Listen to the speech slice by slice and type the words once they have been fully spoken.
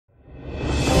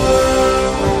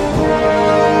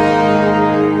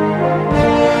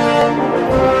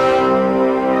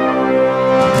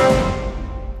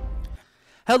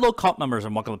Hello, cult members,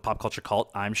 and welcome to Pop Culture Cult.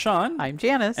 I'm Sean. I'm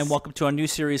Janice. And welcome to our new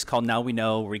series called Now We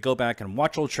Know, where we go back and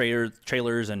watch old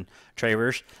trailers and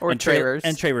trailers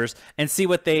and see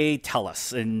what they tell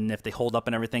us and if they hold up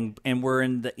and everything. And we're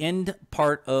in the end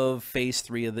part of Phase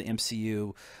 3 of the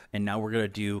MCU, and now we're going to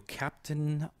do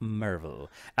Captain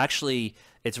Marvel. Actually,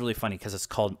 it's really funny because it's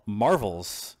called Marvel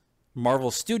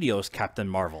Studios Captain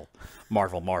Marvel.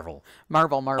 Marvel. Malkovich.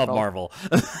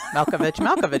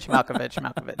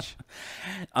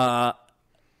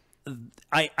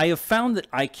 I have found that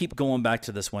I keep going back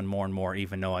to this one more and more,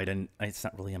 even though it's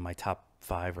not really in my top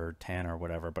 5 or 10 or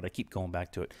whatever, but I keep going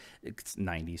back to it. It's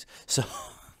 90s. So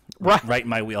right in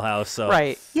my wheelhouse. So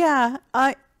right. Yeah.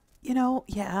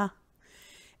 Yeah.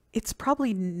 It's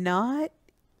probably not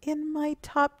in my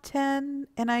top 10,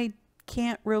 and I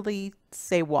can't really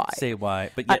say why.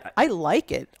 But yeah, I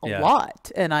like it a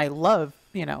lot, and I love,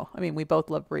 we both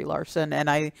love Brie Larson, and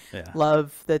I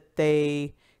love that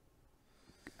they,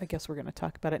 I guess we're going to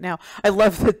talk about it now. I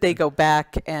love that they go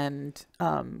back and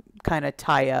kind of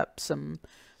tie up some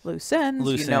loose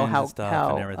ends.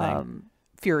 How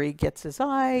Fury gets his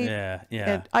eye,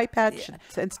 and eye patch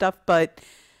and stuff. But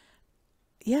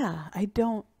yeah, I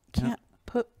can't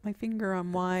put my finger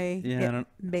on why.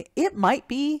 It might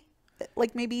be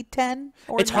like maybe 10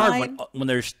 or 9. It's hard when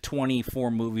there's 24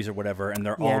 movies or whatever, and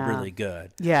they're all really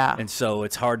good. Yeah. And so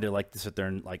it's hard to sit there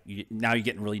and now you're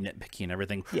getting really nitpicky and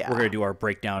everything. Yeah. We're going to do our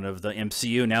breakdown of the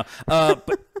MCU now.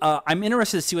 But I'm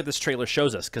interested to see what this trailer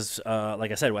shows us because, like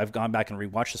I said, I've gone back and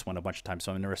rewatched this one a bunch of times,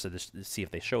 so I'm interested to see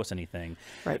if they show us anything.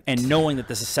 Right. And knowing that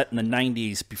this is set in the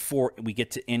 90s before we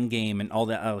get to Endgame and all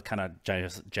that other kind of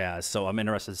jazz. So I'm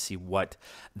interested to see what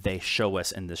they show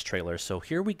us in this trailer. So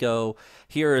here we go.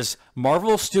 Here is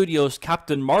Marvel Studios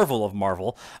Captain Marvel of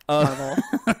Marvel.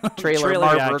 Trailer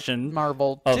reaction.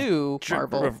 Marvel 2.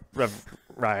 Marvel.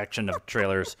 Reaction of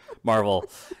trailers. Marvel.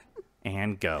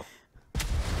 And go.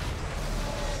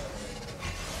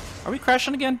 Are we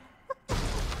crashing again?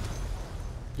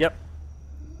 Yep.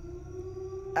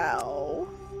 Ow.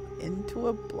 Into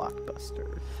a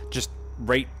blockbuster. Just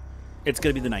right. It's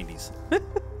going to be the 90s.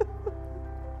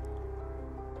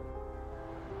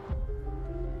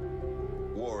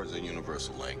 War is a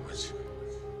universal language.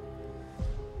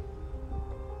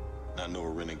 I know a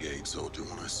renegade soldier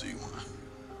when I see one.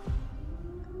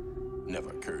 Never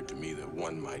occurred to me that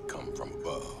one might come from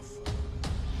above.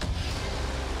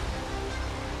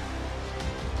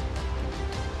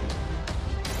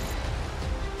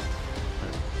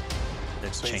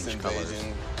 It's Space changed invasion, colors.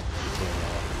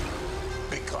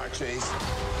 big car chase.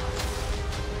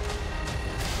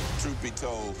 Truth be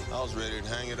told, I was ready to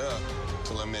hang it up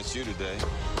till I met you today.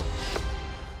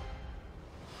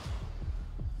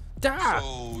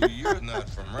 So you're not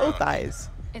from around. Both eyes.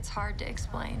 It's hard to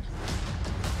explain.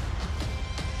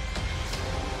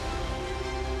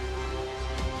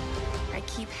 I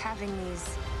keep having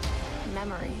these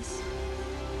memories.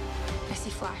 I see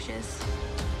flashes.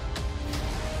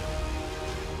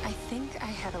 I think I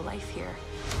had a life here.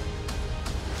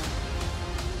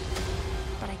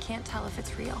 But I can't tell if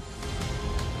it's real.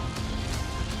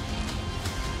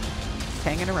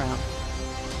 Hanging around.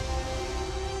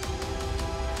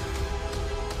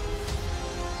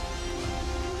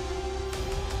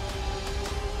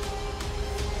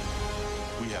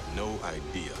 We have no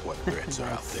idea what threats are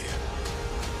out there.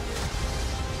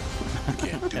 We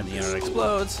can't do And the this internet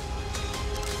alone. explodes.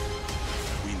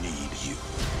 We need you.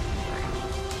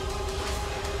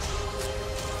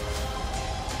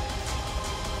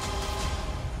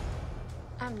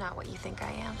 I'm not what you think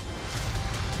I am.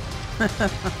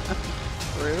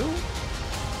 True.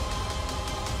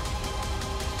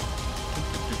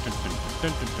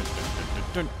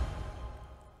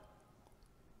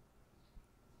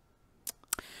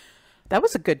 That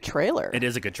was a good trailer. It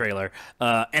is a good trailer.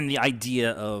 And the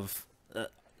idea of...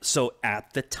 so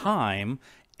at the time,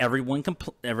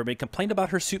 everybody complained about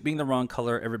her suit being the wrong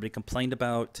color. Everybody complained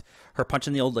about her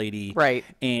punching the old lady. Right.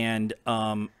 And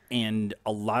a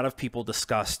lot of people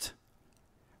discussed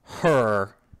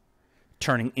her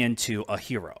turning into a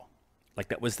hero. Like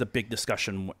that was the big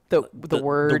discussion. The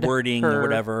wording her. or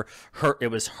whatever. It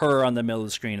was her on the middle of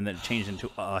the screen, and then it changed into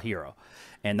a hero.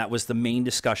 And that was the main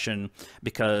discussion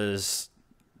because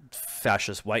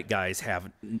fascist white guys have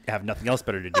nothing else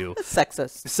better to do.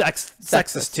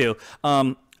 Sexist too.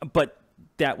 But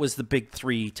that was the big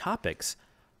 3 topics.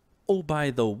 Oh, by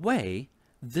the way,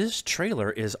 this trailer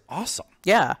is awesome.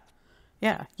 Yeah.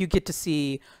 Yeah. You get to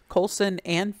see Coulson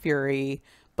and Fury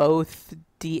both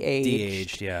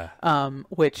de-aged.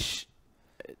 Which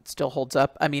still holds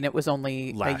up. I mean, it was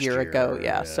only a year ago.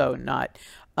 Yeah. So not,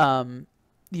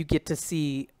 you get to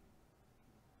see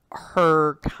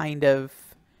her kind of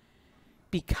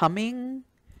becoming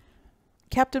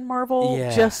Captain Marvel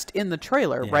just in the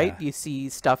trailer, right? You see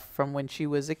stuff from when she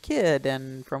was a kid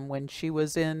and from when she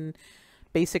was in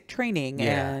basic training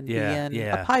and being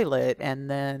a pilot, and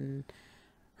then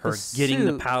her getting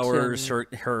the powers,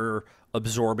 her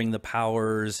absorbing the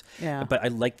powers. Yeah. But I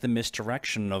like the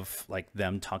misdirection of like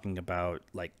them talking about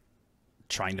like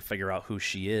trying to figure out who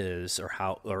she is or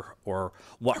how or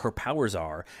what her powers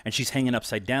are, and she's hanging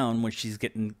upside down when she's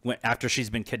after she's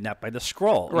been kidnapped by the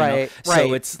Skrull. Right.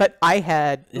 So it's. But I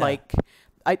had like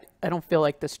I don't feel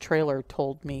like this trailer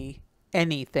told me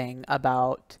anything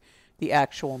about the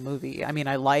actual movie. I mean,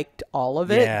 I liked all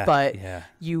of it, but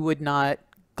you would not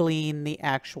glean the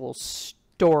actual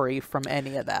story from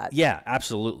any of that. Yeah,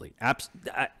 absolutely.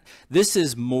 This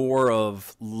is more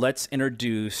of let's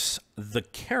introduce the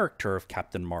character of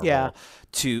Captain Marvel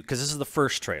because this is the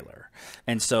first trailer,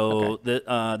 and so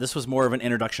this was more of an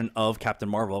introduction of Captain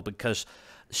Marvel because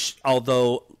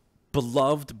although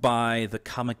beloved by the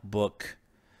comic book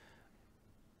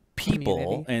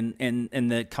people and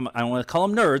the I don't want to call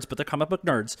them nerds, but they're comic book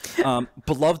nerds,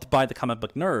 beloved by the comic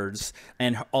book nerds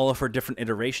and all of her different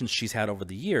iterations she's had over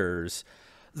the years,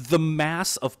 the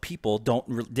mass of people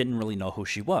didn't really know who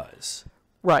she was.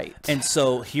 Right. And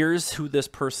so here's who this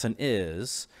person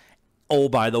is. Oh,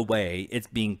 by the way, it's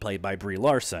being played by Brie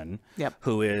Larson,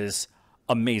 who is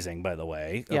amazing, by the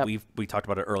way. We talked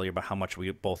about it earlier about how much we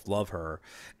both love her.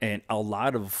 And a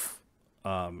lot of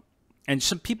and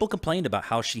some people complained about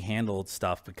how she handled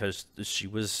stuff because she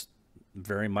was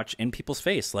very much in people's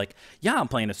face. Like, yeah, I'm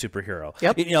playing a superhero.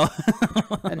 Yep. You know?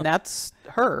 And that's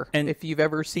her. And if you've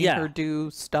ever seen her do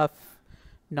stuff,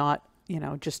 not,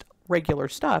 just regular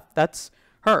stuff, that's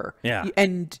her. Yeah.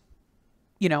 And,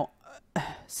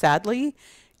 sadly,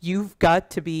 you've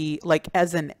got to be, like,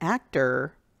 as an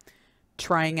actor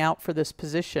trying out for this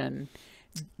position,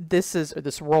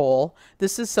 this role,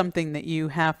 this is something that you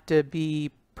have to be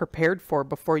prepared for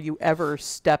before you ever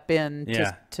step in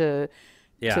to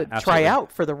try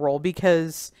out for the role,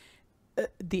 because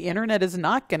the internet is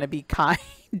not going to be kind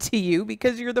to you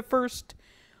because you're the first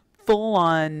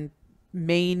full-on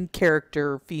main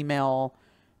character female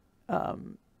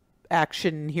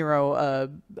action hero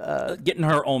getting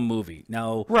her own movie.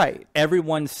 Now,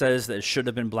 everyone says that it should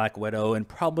have been Black Widow, and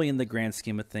probably in the grand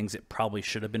scheme of things it probably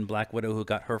should have been Black Widow who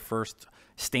got her first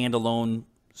standalone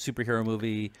superhero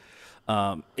movie.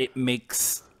 It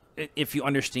makes, if you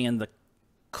understand the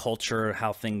culture,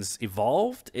 how things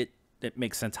evolved, it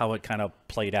makes sense how it kind of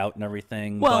played out and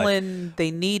everything. Well, and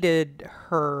they needed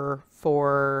her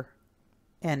for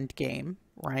Endgame,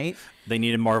 right? They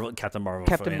needed Captain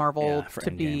Marvel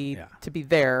to be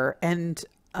there. And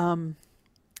I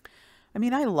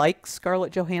mean, I like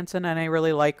Scarlett Johansson and I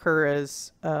really like her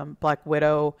as Black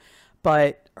Widow,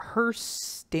 but her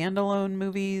standalone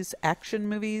movies, action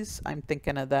movies, I'm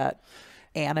thinking of that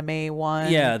anime one.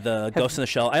 Yeah, the Ghost in the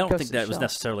Shell. I don't think that was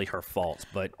necessarily her fault,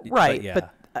 but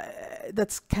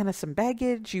that's kind of some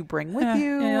baggage you bring with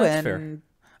you. Yeah, that's fair.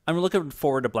 I'm looking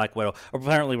forward to Black Widow.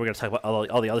 Apparently, we're going to talk about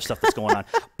all the other stuff that's going on.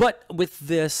 But with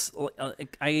this,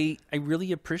 I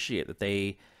really appreciate that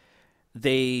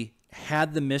they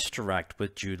had the misdirect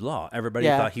with Jude Law. Everybody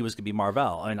thought he was going to be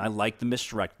Mar-Vell, and I like the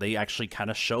misdirect. They actually kind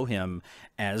of show him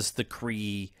as the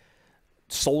Kree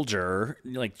soldier,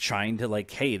 like trying to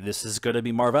like, hey, this is going to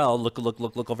be Mar-Vell.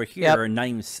 Look over here,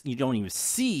 and you don't even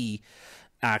see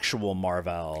actual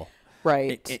Mar-Vell.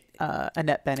 Right.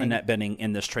 Annette Bening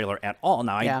in this trailer at all.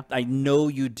 Now, I know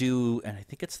you do, and I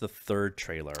think it's the third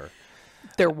trailer.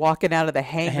 They're walking out of the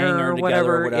hangar or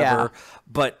whatever. Yeah.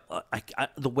 But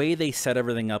the way they set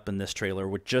everything up in this trailer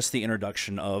with just the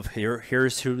introduction of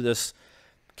here's who this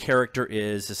character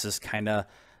is. This is kind of,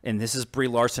 and this is Brie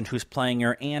Larson who's playing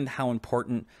her, and how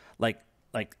important, like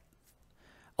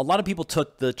a lot of people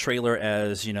took the trailer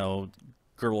as,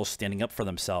 girls standing up for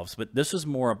themselves, but this was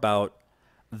more about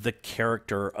the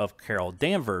character of Carol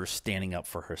Danvers standing up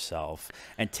for herself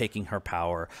and taking her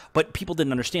power. But people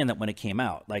didn't understand that when it came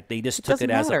out. Like, they just took it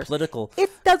as a political... It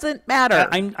doesn't matter.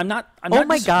 I'm not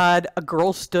God, a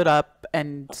girl stood up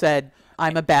and said,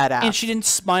 I'm a badass. And she didn't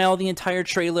smile the entire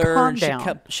trailer. Calm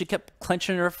down. She kept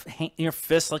clenching her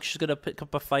fist like she's going to pick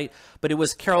up a fight. But it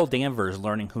was Carol Danvers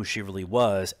learning who she really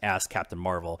was as Captain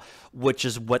Marvel, which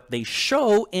is what they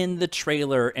show in the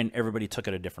trailer, and everybody took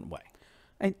it a different way.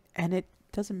 And it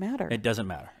doesn't matter. It doesn't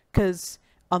matter. Because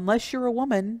unless you're a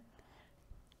woman,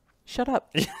 shut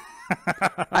up.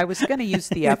 I was going to use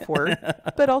the F word,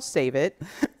 but I'll save it.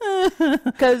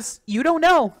 Because you don't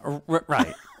know.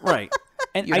 Right.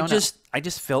 And I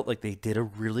just felt like they did a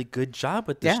really good job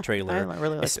with this trailer, I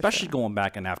really like especially going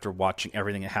back and after watching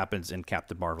everything that happens in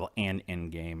Captain Marvel and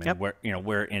Endgame, and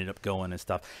where it ended up going and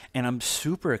stuff. And I'm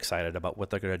super excited about what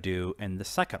they're gonna do in the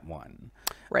second one.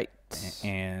 Right.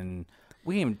 And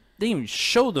they even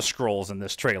show the scrolls in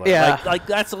this trailer. Yeah. Like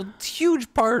that's a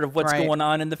huge part of what's going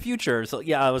on in the future. So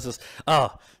yeah, I was just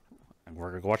we're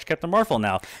gonna go watch Captain Marvel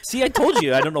now. See, I told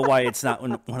you. I don't know why it's not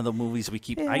one of the movies we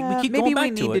keep. We keep going back to it. Maybe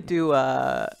we need to do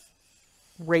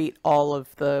rate all of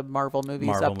the Marvel movies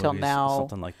up till now,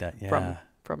 something like that. Yeah,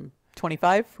 from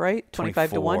 25, right?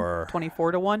 25 to 1,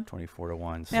 24 to 1, 24 to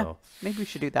 1. So yeah, maybe we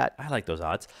should do that. I like those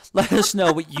odds. Let us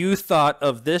know what you thought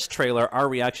of this trailer, our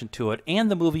reaction to it, and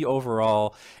the movie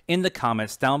overall in the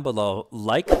comments down below.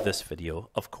 Like this video,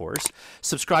 of course.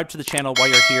 Subscribe to the channel while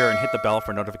you're here and hit the bell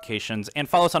for notifications. And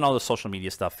follow us on all the social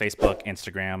media stuff: Facebook,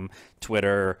 Instagram,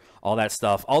 Twitter, all that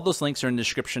stuff. All those links are in the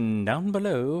description down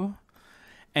below.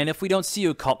 And if we don't see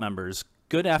you, cult members,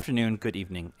 good afternoon, good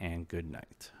evening, and good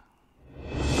night.